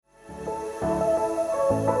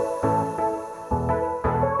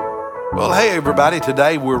Well, hey everybody,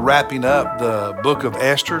 today we're wrapping up the book of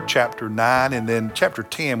Esther, chapter 9, and then chapter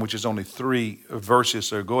 10, which is only 3 verses.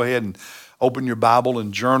 So go ahead and open your Bible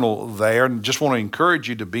and journal there. And just want to encourage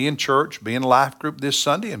you to be in church, be in life group this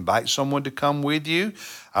Sunday, invite someone to come with you.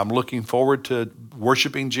 I'm looking forward to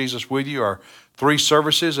worshiping Jesus with you. Our 3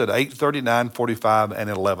 services at 8:30, 9:45,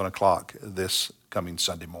 and 11 o'clock this coming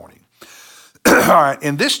Sunday morning. All right,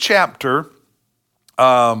 in this chapter,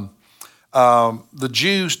 the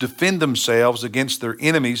Jews defend themselves against their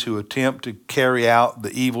enemies who attempt to carry out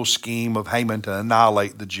the evil scheme of Haman to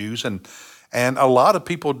annihilate the Jews. And a lot of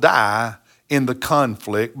people die in the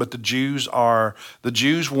conflict, but the Jews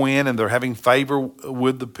win, and they're having favor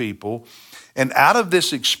with the people. And out of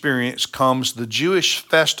this experience comes the Jewish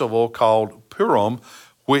festival called Purim,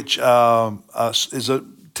 which is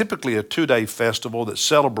typically a 2-day festival that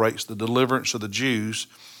celebrates the deliverance of the Jews.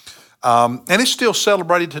 And it's still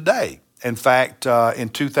celebrated today. In fact, in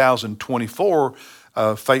 2024,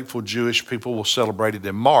 faithful Jewish people will celebrate it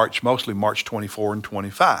in March, mostly March 24 and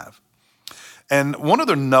 25. And one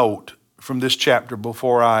other note from this chapter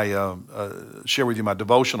before I share with you my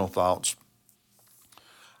devotional thoughts.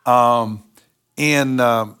 I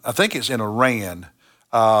think it's in Iran,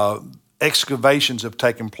 excavations have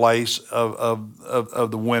taken place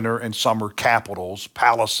of the winter and summer capitals,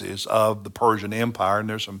 palaces of the Persian Empire, and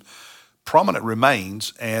there's some prominent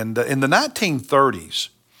remains. And in the 1930s,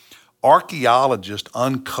 archaeologists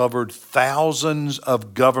uncovered thousands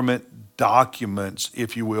of government documents,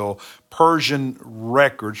 if you will, Persian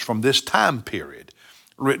records from this time period,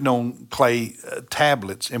 written on clay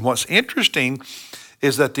tablets. And what's interesting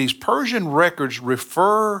is that these Persian records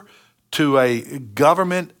refer to a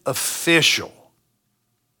government official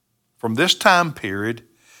from this time period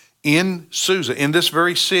in Susa, in this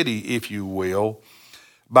very city, if you will,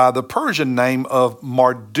 by the Persian name of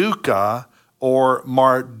Marduka or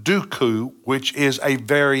Marduku, which is a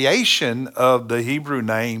variation of the Hebrew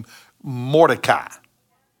name Mordecai,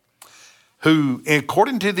 who,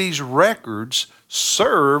 according to these records,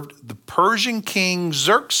 served the Persian king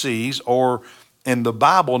Xerxes, or in the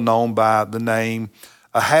Bible known by the name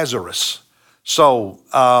Ahasuerus. So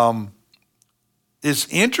it's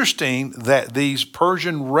interesting that these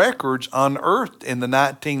Persian records unearthed in the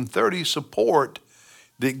 1930s support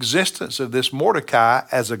the existence of this Mordecai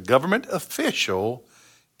as a government official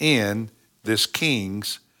in this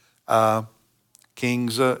king's government,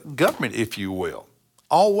 if you will.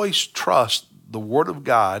 Always trust the Word of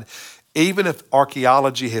God, even if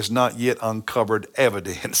archaeology has not yet uncovered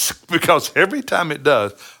evidence, because every time it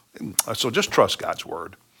does. So just trust God's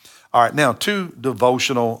Word. All right, now 2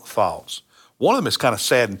 devotional thoughts. One of them is kind of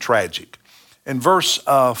sad and tragic. In verse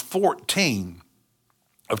 14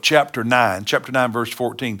 of chapter 9, verse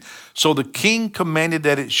 14. So the king commanded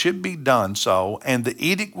that it should be done so, and the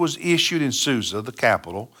edict was issued in Susa, the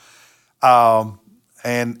capital, and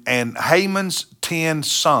Haman's 10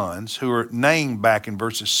 sons, who are named back in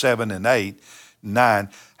verses 7 and 8, 9,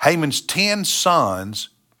 Haman's 10 sons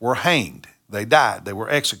were hanged. They died. They were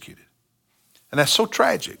executed. And that's so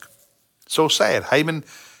tragic, so sad. Haman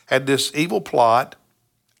had this evil plot,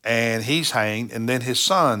 and he's hanged, and then his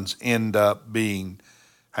sons end up being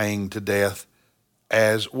hanged to death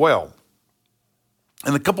as well.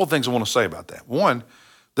 And a couple of things I want to say about that. One,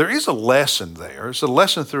 there is a lesson there. It's a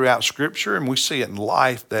lesson throughout Scripture, and we see it in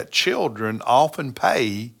life, that children often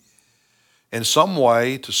pay in some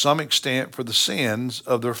way, to some extent, for the sins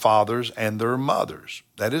of their fathers and their mothers.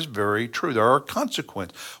 That is very true. There are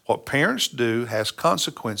consequences. What parents do has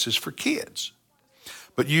consequences for kids.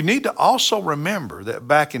 But you need to also remember that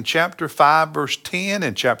back in chapter 5, verse 10,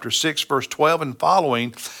 and chapter 6, verse 12 and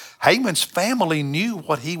following, Haman's family knew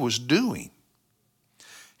what he was doing.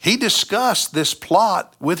 He discussed this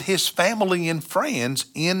plot with his family and friends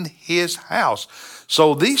in his house.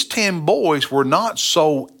 So these 10 boys were not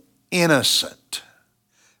so innocent.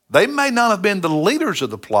 They may not have been the leaders of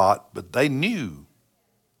the plot, but they knew.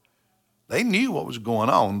 They knew what was going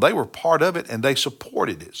on. They were part of it, and they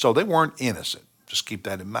supported it. So they weren't innocent. Just keep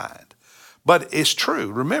that in mind. But it's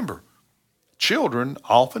true. Remember, children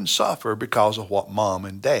often suffer because of what mom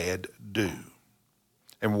and dad do,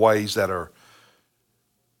 in ways that are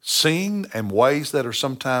seen and ways that are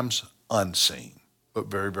sometimes unseen, but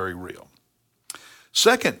very, very real.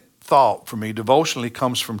 Second thought for me devotionally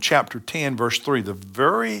comes from chapter 10, verse 3, the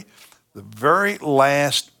very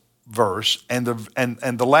last verse and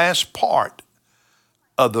the last part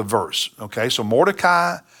of the verse. Okay, so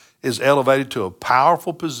Mordecai is elevated to a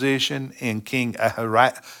powerful position in King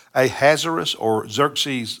Ahasuerus or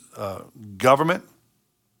Xerxes' government.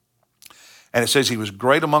 And it says he was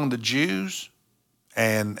great among the Jews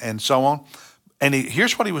and so on. And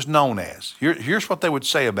here's what he was known as. Here's what they would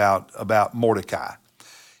say about Mordecai.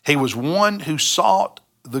 He was one who sought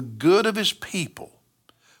the good of his people.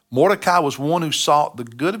 Mordecai was one who sought the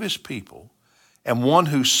good of his people and one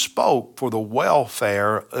who spoke for the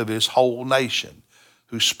welfare of his whole nation.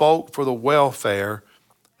 Who spoke for the welfare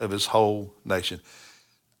of his whole nation.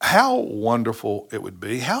 How wonderful it would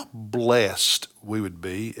be, how blessed we would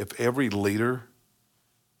be if every leader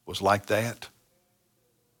was like that.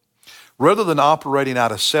 Rather than operating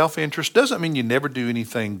out of self-interest, doesn't mean you never do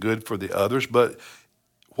anything good for the others, but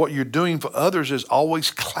what you're doing for others is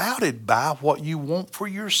always clouded by what you want for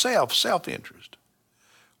yourself, self-interest.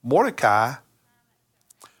 Mordecai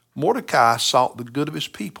sought the good of his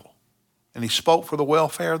people, and he spoke for the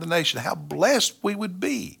welfare of the nation. How blessed we would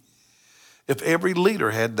be if every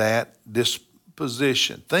leader had that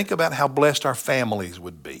disposition. Think about how blessed our families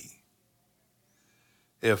would be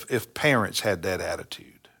if parents had that attitude.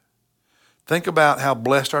 Think about how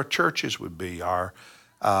blessed our churches would be, our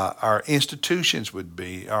institutions would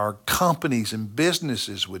be, our companies and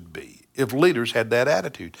businesses would be if leaders had that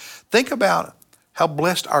attitude. Think about how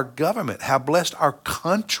blessed our government, how blessed our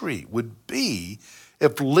country would be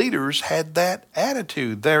if leaders had that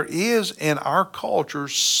attitude. There is in our culture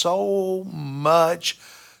so much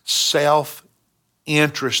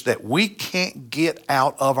self-interest that we can't get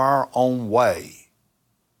out of our own way.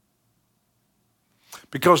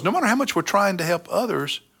 Because no matter how much we're trying to help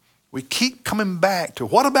others, we keep coming back to,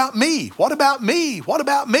 what about me? What about me? What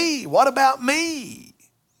about me? What about me?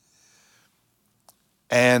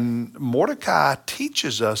 And Mordecai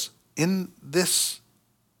teaches us in this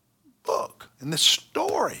book, in this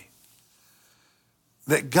story,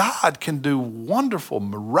 that God can do wonderful,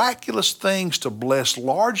 miraculous things to bless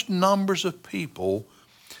large numbers of people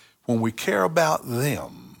when we care about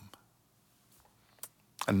them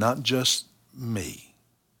and not just me.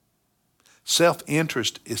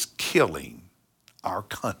 Self-interest is killing our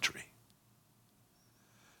country.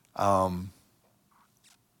 That's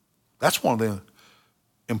one of the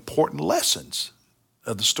important lessons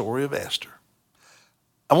of the story of Esther.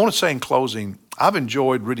 I want to say in closing, I've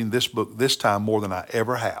enjoyed reading this book this time more than I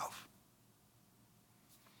ever have.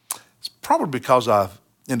 It's probably because I've,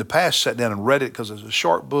 in the past, sat down and read it because it's a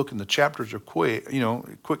short book and the chapters are quick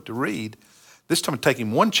to read. This time,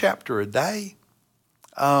 taking one chapter a day,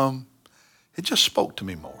 it just spoke to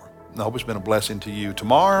me more. And I hope it's been a blessing to you.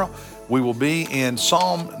 Tomorrow, we will be in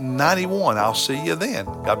Psalm 91. I'll see you then.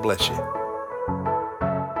 God bless you.